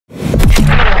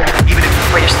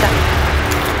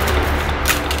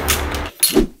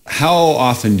How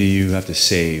often do you have to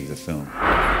save the film?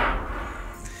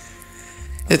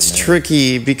 It's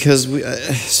tricky because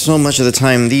so much of the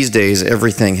time these days,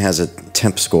 everything has a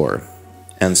temp score.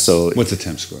 And so... What's a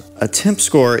temp score? A temp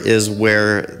score is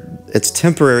where it's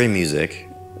temporary music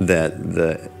that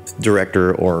the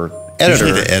director or editor,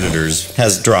 usually the editors,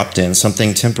 has dropped in,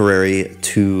 something temporary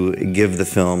to give the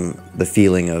film the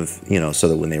feeling of, you know, so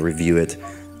that when they review it,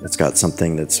 it's got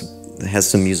something that has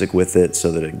some music with it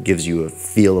so that it gives you a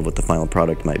feel of what the final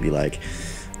product might be like.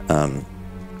 And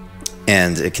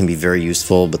it can be very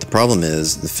useful, but the problem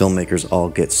is the filmmakers all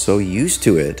get so used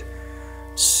to it,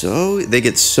 so they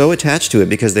get so attached to it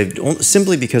because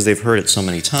simply because they've heard it so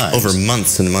many times. Over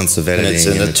months and months of editing. And it's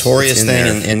a notorious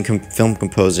thing in film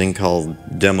composing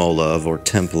called demo love or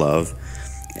temp love.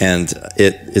 And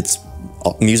it's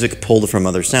music pulled from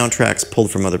other soundtracks,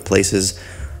 pulled from other places.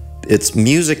 It's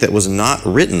music that was not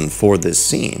written for this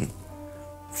scene,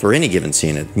 for any given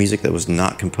scene. It's music that was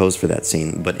not composed for that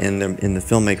scene. But in the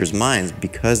filmmakers' minds,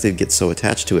 because they get so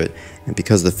attached to it, and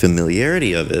because of the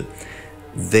familiarity of it,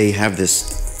 they have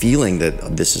this feeling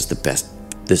that this is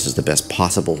the best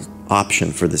possible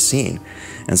option for the scene.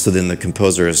 And so then the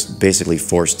composer is basically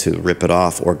forced to rip it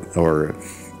off or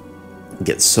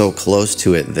get so close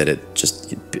to it that it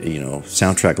just, you know,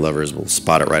 soundtrack lovers will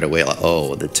spot it right away, like,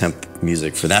 oh, the temp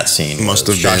music for that scene must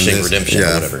have been Shawshank Redemption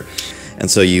or whatever.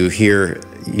 And so you hear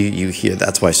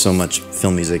that's why so much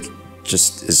film music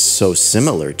just is so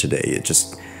similar today. It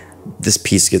just, this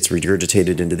piece gets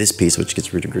regurgitated into this piece, which gets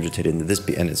regurgitated into this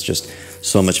piece, and it's just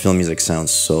so much film music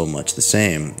sounds so much the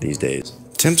same these days.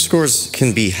 Temp scores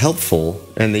can be helpful,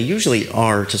 and they usually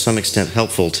are to some extent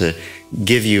helpful to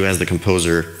give you, as the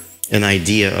composer, an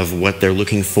idea of what they're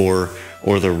looking for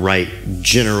or the right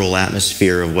general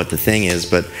atmosphere of what the thing is.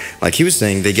 But like he was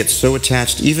saying, they get so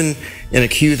attached, even in a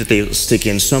cue, that they stick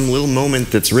in some little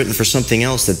moment that's written for something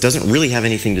else that doesn't really have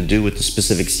anything to do with the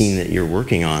specific scene that you're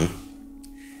working on.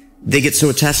 They get so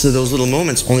attached to those little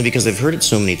moments only because they've heard it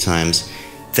so many times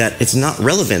that it's not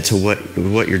relevant to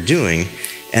what you're doing,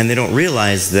 and they don't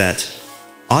realize that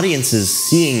audiences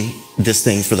seeing this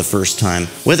thing for the first time,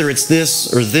 whether it's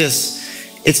this or this,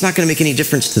 it's not going to make any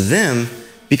difference to them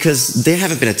because they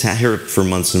haven't been heard it for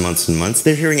months and months and months.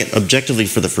 They're hearing it objectively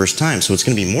for the first time. So it's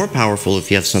going to be more powerful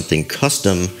if you have something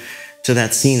custom to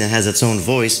that scene that has its own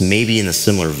voice, maybe in a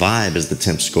similar vibe as the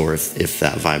temp score, if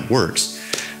that vibe works.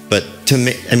 But to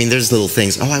me, I mean, there's little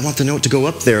things. Oh, I want the note to go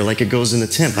up there like it goes in the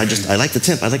temp. I like the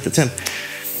temp. I like the temp.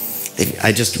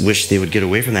 I just wish they would get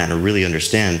away from that and really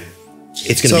understand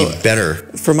it's going to be better.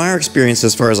 From our experience,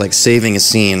 as far as like saving a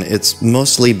scene, it's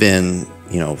mostly been,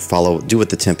 you know, do what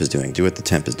the temp is doing. Do what the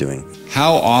temp is doing.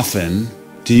 How often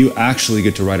do you actually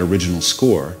get to write original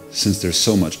score since there's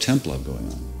so much temp love going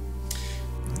on?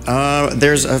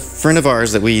 There's a friend of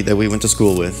ours that we went to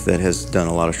school with that has done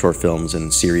a lot of short films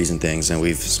and series and things, and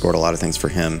we've scored a lot of things for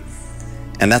him.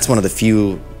 And that's one of the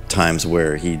few times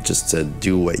where he just said,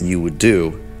 do what you would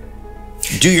do.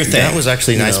 Do your thing. That was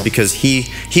actually nice because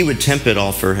he would temp it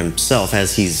all for himself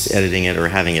as he's editing it or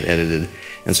having it edited.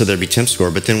 And so there'd be temp score,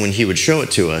 but then when he would show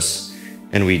it to us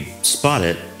and we'd spot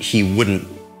it, he might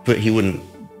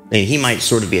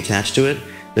sort of be attached to it,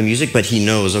 the music, but he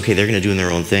knows, okay, they're going to do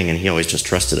their own thing, and he always just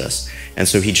trusted us. And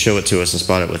so he'd show it to us and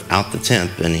spot it without the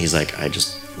temp, and he's like, I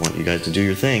just want you guys to do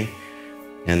your thing.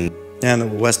 And the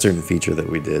Western feature that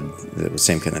we did, the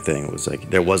same kind of thing. It was like,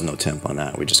 there was no temp on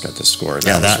that. We just got to score it.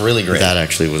 That was really great. That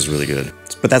actually was really good.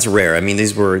 But that's rare. I mean,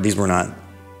 these were not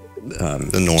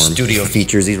the norm. Studio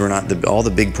features. These were not all the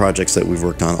big projects that we've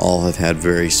worked on. All have had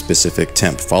very specific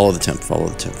temp. Follow the temp. Follow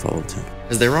the temp. Follow the temp.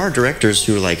 Because there are directors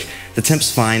who are like, the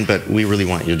temp's fine, but we really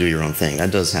want you to do your own thing.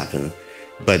 That does happen.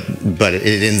 But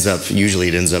usually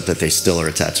it ends up that they still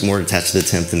are more attached to the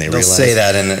temp than they realize. They'll say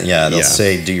that, and they'll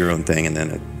say, do your own thing, and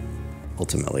then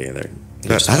ultimately they're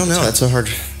I don't know. That's a hard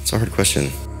question.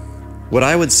 What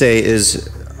I would say is,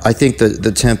 I think that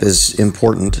the temp is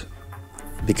important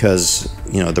because,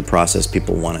 you know, the process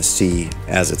people want to see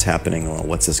as it's happening. Well,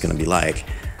 what's this going to be like?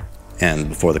 And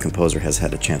before the composer has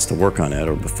had a chance to work on it,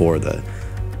 or before the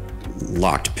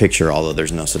locked picture, although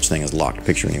there's no such thing as locked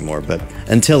picture anymore, but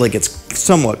until it gets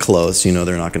somewhat close, you know,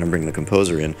 they're not going to bring the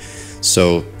composer in.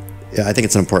 So yeah, I think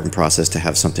it's an important process to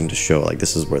have something to show, like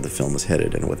this is where the film is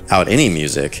headed. And without any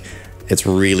music, it's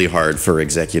really hard for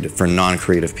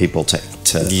non-creative people to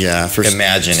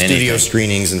imagine studio anything.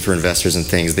 Screenings and for investors and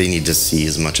things, they need to see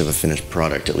as much of a finished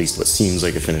product, at least what seems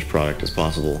like a finished product, as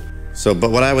possible. So,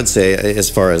 but what I would say, as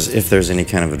far as if there's any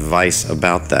kind of advice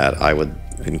about that, I would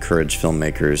encourage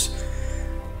filmmakers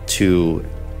to,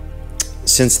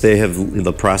 since they have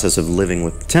the process of living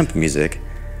with temp music,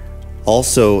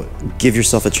 also give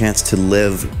yourself a chance to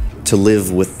live to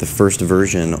live with the first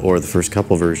version or the first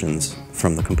couple versions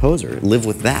from the composer. Live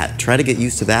with that. Try to get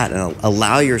used to that and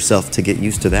allow yourself to get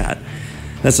used to that.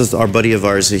 That's just our buddy of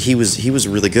ours. He was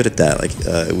really good at that.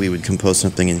 Like we would compose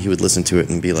something and he would listen to it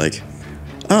and be like,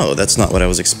 "Oh, that's not what I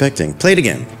was expecting. Play it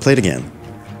again. Play it again."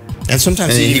 And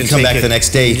sometimes he'd come back the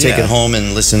next day, take it home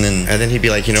and listen, and then he'd be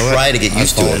like, "You know what? Try to get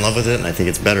used to it. I fall in love with it, and I think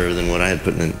it's better than what I had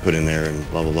put in there, and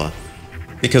blah blah blah."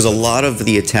 Because a lot of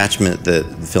the attachment that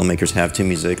filmmakers have to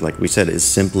music, like we said, is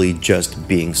simply just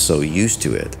being so used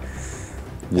to it,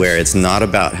 where it's not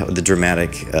about the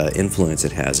dramatic influence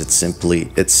it has. It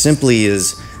simply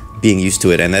is being used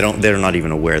to it, and they're not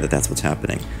even aware that that's what's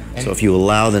happening. So if you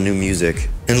allow the new music,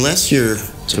 unless you're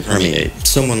to permeate,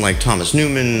 someone like Thomas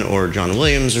Newman or John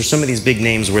Williams or some of these big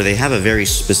names where they have a very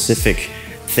specific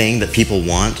thing that people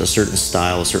want, a certain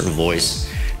style, a certain voice.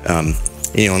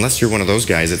 You know, unless you're one of those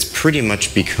guys, it's pretty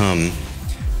much become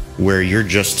where you're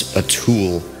just a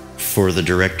tool for the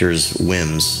director's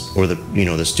whims or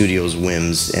the studio's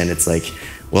whims, and it's like,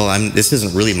 well, this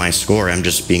isn't really my score. I'm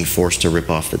just being forced to rip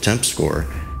off the Temp score,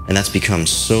 and that's become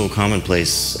so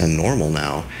commonplace and normal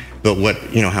now. But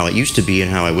how it used to be and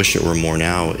how I wish it were more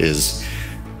now is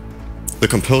the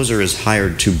composer is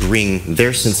hired to bring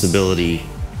their sensibility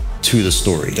to the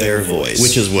story, their voice,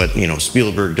 which is what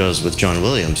Spielberg does with John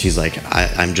Williams. He's like,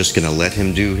 I'm just gonna let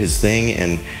him do his thing,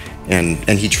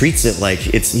 and he treats it like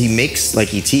he makes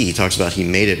like E.T. He talks about he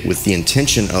made it with the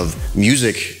intention of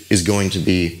music is going to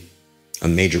be a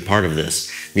major part of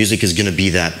this. Music is going to be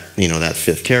that that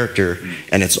fifth character,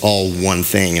 and it's all one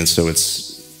thing. And so it's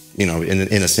in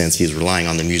a sense he's relying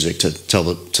on the music to tell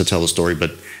the story,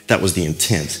 but that was the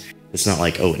intent. It's not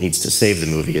like, oh, it needs to save the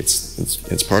movie.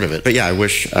 It's part of it. But yeah, I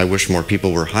wish more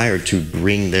people were hired to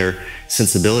bring their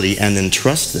sensibility and then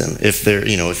trust them. If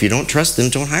if you don't trust them,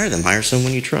 don't hire them. Hire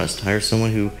someone you trust. Hire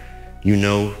someone who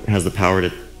has the power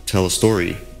to tell a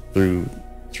story through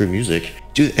music.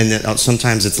 And then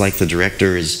sometimes it's like the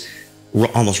director is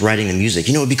almost writing the music.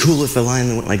 It'd be cool if the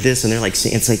line went like this, and they're like,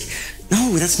 it's like,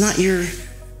 no, it's not your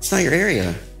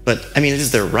area. But I mean, it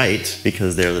is their right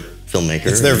because they're the filmmaker.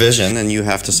 It's their vision, and you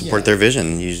have to support their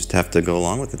vision. You just have to go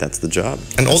along with it. That's the job.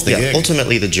 And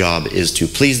ultimately, the job is to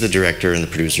please the director and the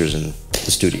producers and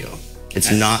the studio. It's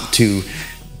not to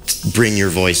bring your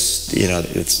voice.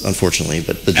 It's unfortunately,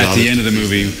 but the job. At the end of the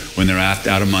movie, when they're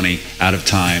out of money, out of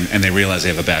time, and they realize they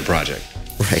have a bad project.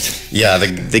 Right. Yeah,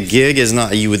 the gig is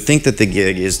not, you would think that the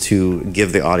gig is to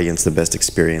give the audience the best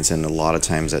experience, and a lot of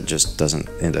times that just doesn't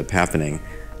end up happening,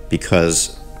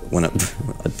 because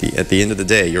at the end of the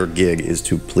day, your gig is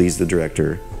to please the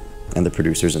director and the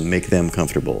producers and make them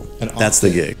comfortable. That's the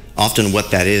gig. Often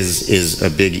what that is a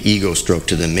big ego stroke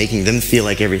to them, making them feel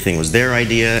like everything was their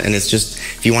idea. And it's just,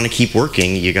 if you want to keep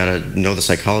working, you got to know the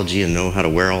psychology and know how to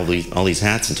wear all these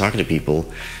hats and talking to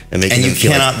people. And you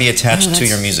cannot be attached to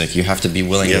your music. You have to be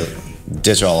willing to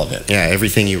ditch all of it. Yeah,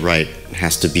 everything you write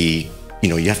has to be,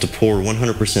 you have to pour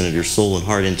 100% of your soul and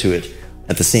heart into it,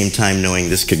 at the same time knowing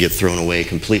this could get thrown away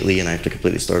completely and I have to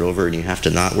completely start over, and you have to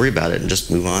not worry about it and just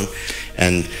move on.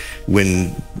 And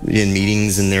when in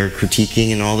meetings and they're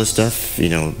critiquing and all this stuff,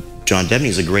 John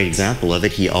Debney's a great example of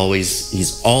it. He's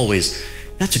always,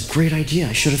 that's a great idea,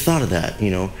 I should have thought of that,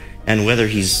 and whether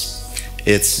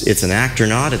it's an act or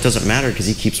not, it doesn't matter, because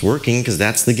he keeps working, because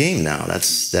that's the game now.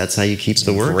 That's how you keep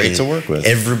the work. Great to work with.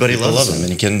 Everybody loves him,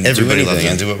 and he can do anything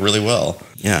and do it really well.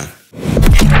 Yeah. Even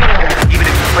if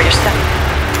it's for yourself.